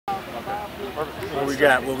What we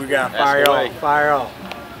got? What we got? Fire off. Fire off.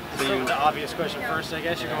 So the obvious question first, I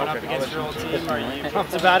guess. You're going up against your old team. Are you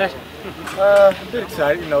pumped about it? A bit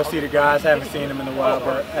excited, see the guys. Haven't seen them in a while,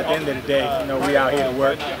 but at the end of the day, we out here to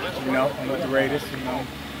work, I'm with the Raiders,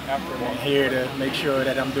 I'm here to make sure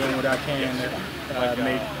that I'm doing what I can to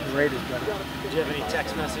make the Raiders better. Did you have any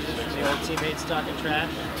text messages from the old teammates talking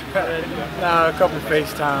trash? Nah, a couple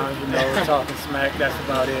FaceTimes, talking smack, that's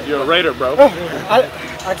about it. You're a Raider, bro.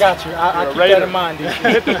 I got you. I keep that in mind.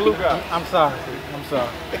 Hit the blue guy. I'm sorry.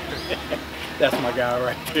 That's my guy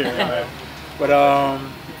right there. But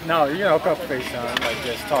no, a couple FaceTimes, like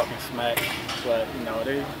just talking smack. But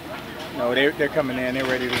they're coming in. They're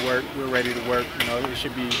ready to work. We're ready to work. It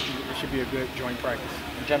should be a good joint practice.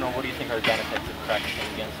 In general, what do you think are the benefits of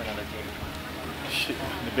practicing against another team?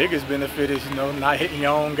 The biggest benefit is not hitting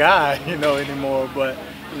your own guy, anymore. But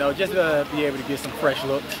just be able to get some fresh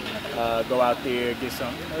looks. Go out there, get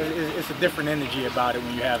some. It's a different energy about it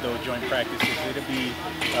when you have those joint practices. It'll be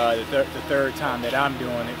the third time that I'm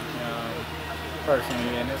doing it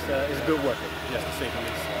personally, and it's good work, just to say the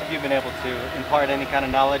least. Have you been able to impart any kind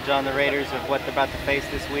of knowledge on the Raiders of what they're about to face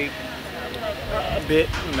this week? A bit,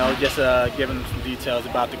 just giving them some details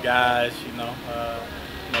about the guys,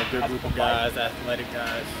 good group of guys, athletic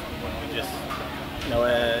guys, just.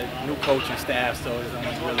 New coaching staff, so there's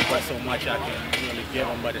only really but so much I can really give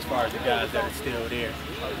them. But as far as the guys that are still there,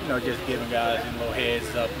 just giving guys a little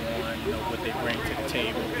heads up on what they bring to the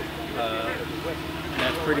table.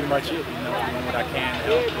 That's pretty much it. Doing what I can to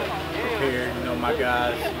help prepare. My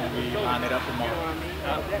guys when we line it up tomorrow.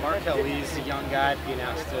 Markel Lee's a young guy being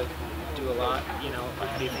asked to do a lot.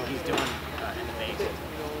 How do you think he's doing in the base?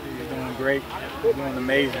 He's doing great. He's doing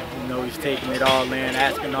amazing. He's taking it all in,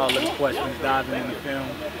 asking all of the questions, diving in the film.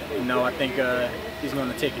 I think he's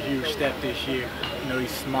going to take a huge step this year. He's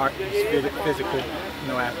smart, he's physical,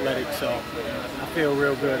 athletic. So I feel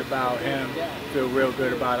real good about him. Feel real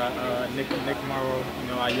good about Nick Morrow,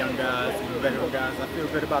 our young guys and veteran guys. I feel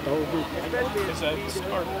good about the whole group.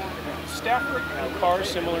 Are Stafford and Carr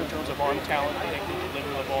similar in terms of arm talent? I think they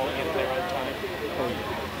deliver the ball and get it there on time. Oh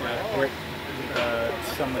yeah, great.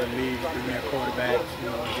 Some of the league's premier quarterbacks,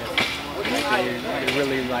 they're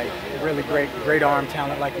really great arm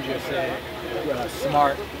talent, like you just said.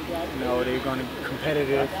 Smart, they're going to be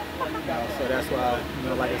competitive. So that's why,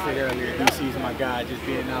 like I said earlier, DC's my guy. Just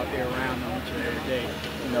being out there around them each and every day,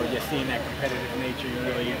 just seeing that competitive nature,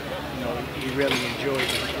 he really enjoys it.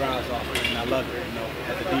 He thrives off it, and I love it.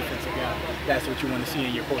 As a defensive guy, that's what you want to see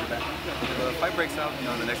in your quarterback. When a fight breaks out, in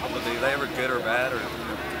the next couple of days, are they ever good or bad, or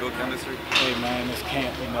good chemistry? Hey man, it's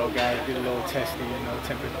camp. Guys get a little testy,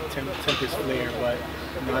 tempers flare, but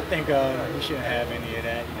I think we shouldn't have any of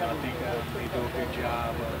that. I think they do a good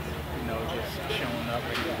job of just showing up,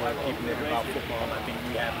 ready to work, keeping it about football. I think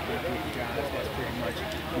we have a good group of guys that's pretty much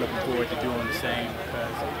looking forward to doing the same,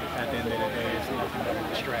 because at the end of the day, it's nothing but a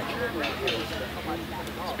distraction.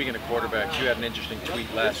 Speaking of quarterbacks, you had an interesting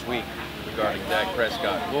tweet last week regarding Dak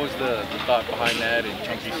Prescott. What was the thought behind that, and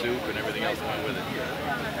chunky soup and everything else that went with it?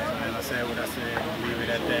 And I said what I said, and leave it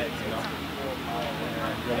at that.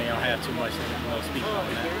 I really don't have too much to speak on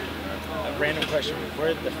that. A random question: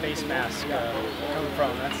 where did the face mask come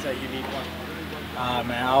from? That's a unique one.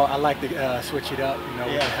 Man, I like to switch it up. With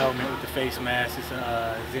the helmet, with the face mask. It's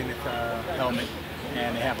a Zenith helmet.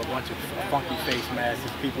 And they have a bunch of funky face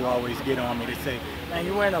masks. People always get on me. They say, "Man,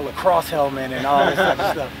 you're wearing a lacrosse helmet and all this type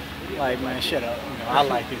of stuff." Like, man, shut up. I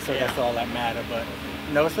like it, so that's all that matters. But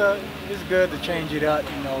it's good to change it up.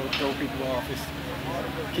 Throw people off.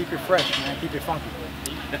 Keep it fresh, man. Keep it funky.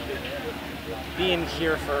 Being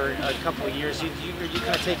here for a couple of years, you're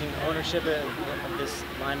kind of taking ownership of this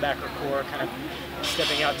linebacker core, kind of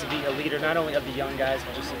stepping out to be a leader, not only of the young guys,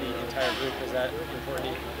 but just of the entire group. Is that important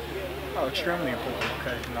to you? Oh, extremely important,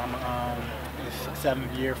 because it's the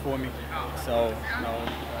 7th year for me. So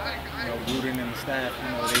Rudin and the staff,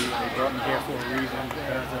 they brought me here for a reason,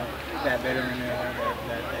 because of that veteran,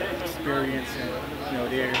 that experience,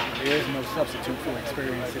 and there is no substitute for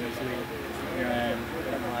experience in this league. And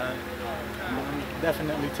I'm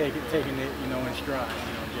definitely taking it, in stride.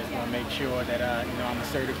 Just want to make sure that I'm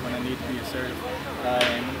assertive when I need to be assertive,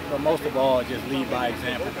 but most of all, just lead by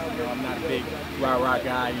example. I'm not a big rah-rah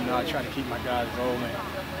guy. I try to keep my guys rolling.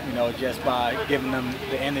 Just by giving them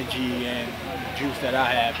the energy and the juice that I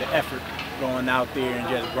have, the effort, going out there and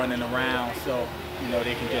just running around, so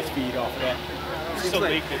they can just feed off of that. It's a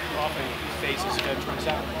league that often faces veterans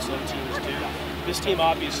out, like some teams do. This team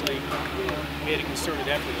obviously made a concerted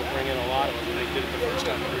effort to bring in a lot of them. They did it the first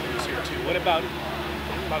time Gruden was here too. What about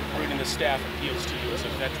Gruden and the staff appeals to you as a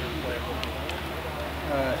veteran player?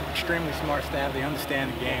 extremely smart staff. They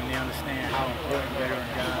understand the game. They understand how important veteran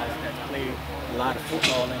guys that's played a lot of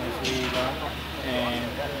football in this league are. And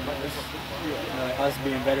us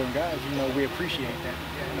being veteran guys, we appreciate that.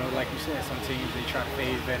 Like you said, some teams, they try to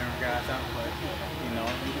phase veteran guys out, but,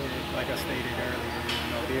 like I stated earlier,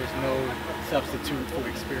 there's no substitute for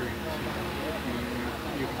experience.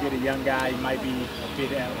 You can get a young guy, he might be a bit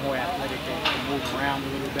more athletic and move around a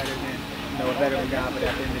little better than a veteran guy, but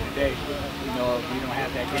at the end of the day, if you don't have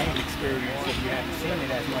that game experience, if you haven't seen it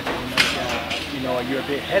as much as another guy, you're a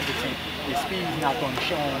bit hesitant. Your speed's not going to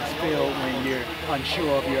show on the field when you're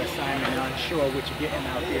unsure of your assignment and unsure of what you're getting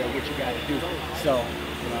out there, what you got to do. So,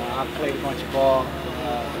 I've played a bunch of ball.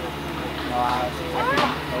 I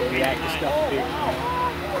can react to stuff a bit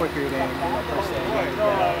quicker than per se. And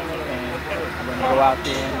I'm going to go out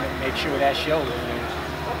there and make sure that shows. And,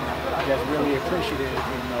 I'm just really appreciative,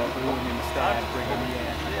 of Wooten and the staff bringing me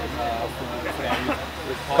in for that reason.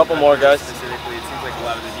 A couple more guys. Specifically, it seems like a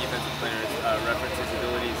lot of the defensive players reference his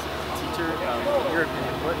abilities as a teacher. In your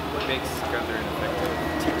opinion, what makes Gunther an effective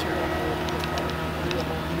teacher?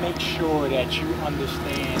 Make sure that you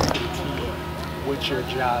understand the team, what your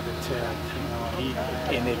job entails.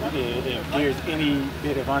 And if there's any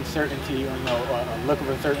bit of uncertainty, or a look of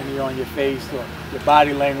uncertainty on your face or your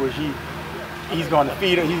body language, he's going to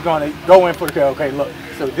feed it. He's going to go in for the okay. Look,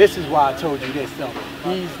 so this is why I told you this. So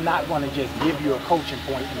he's not going to just give you a coaching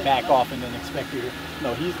point and back off and then expect you to.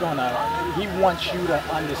 No, he wants you to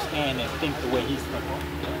understand and think the way he's thinking.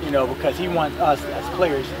 Because he wants us as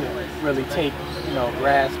players to really take,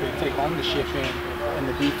 grasp and take ownership in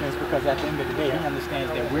the defense. Because at the end of the day, he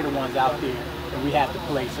understands that we're the ones out there and we have to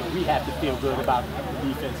play. So we have to feel good about the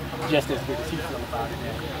defense just as good as he feels about it.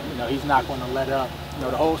 And, he's not going to let up.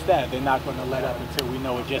 The whole staff, they're not going to let up until we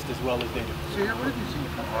know it just as well as they do. So what did you see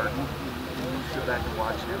from Harden? You sit back and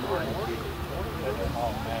watch him, Harden kick.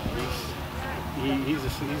 Oh man, he's a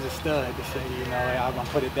stud to say. I'm gonna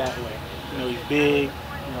put it that way. He's big.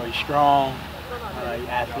 He's strong. He's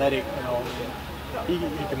athletic. He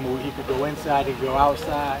can move. He could go inside. He could go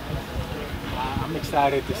outside. I'm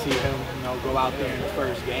excited to see him, go out there in the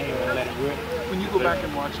first game and let it rip. When you go back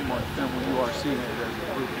and watch him on film, when you are seeing it as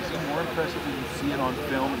a group, is it more impressive when you see it on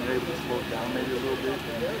film and you're able to slow it down maybe a little bit?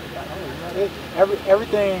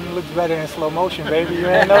 Everything looks better in slow motion, baby. You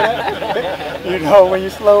ain't know that? When you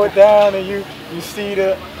slow it down and you see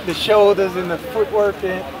the shoulders and the footwork,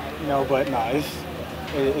 and but no,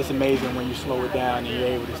 it's amazing when you slow it down and you're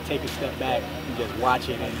able to take a step back and just watch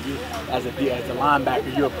it. And you, as a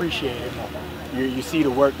linebacker, you appreciate it more. You see the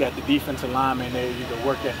work that the defensive linemen, the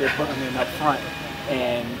work that they're putting in up front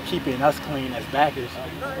and keeping us clean as backers.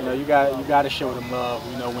 You got to show them love.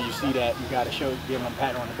 When you see that, you got to give them a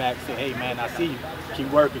pat on the back and say, hey man, I see you.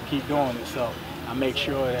 Keep working, keep doing it. So I make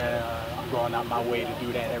sure that I'm going out my way to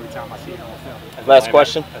do that every time I see it on film. Last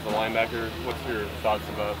question. As a linebacker, what's your thoughts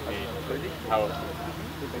about how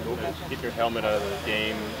get your helmet out of the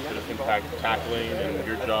game could impact tackling and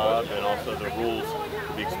your job, and also the rules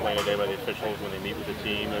to be explained today by the officials when they meet with the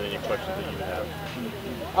team, and any questions that you would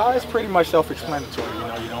have? It's pretty much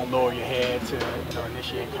self-explanatory. You don't lower your head to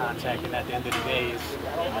initiate contact, and at the end of the day, it's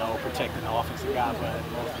protecting the offensive guy, but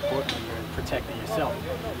most importantly, you're protecting yourself.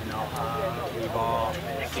 We've all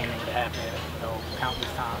seen it happen,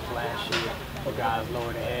 countless times last year. The guys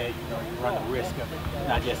lower their head, you run the risk of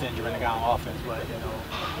not just injuring the guy on offense, but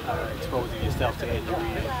exposing yourself to injury.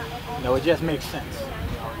 And, it just makes sense.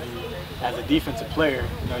 As a defensive player,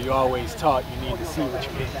 you're always taught you need to see what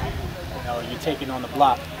you're getting. You're taking on the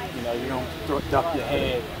block. You don't duck your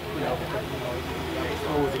head.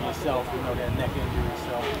 Exposing yourself. That neck injury.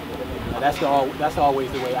 So that's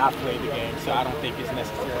always the way I play the game. So I don't think it's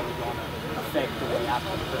necessarily going to affect the way I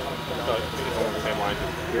play. So I think it's along the same lines.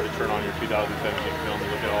 If you return on your 2017 film and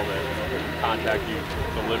look at all the contact you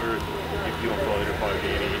delivered, you don't feel like there'll probably be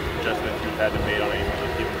any adjustments you've had to make on any of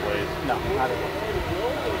those given plays? No, not at all.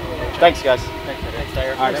 Thanks, guys. Thanks,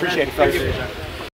 Tahir. I appreciate it, folks.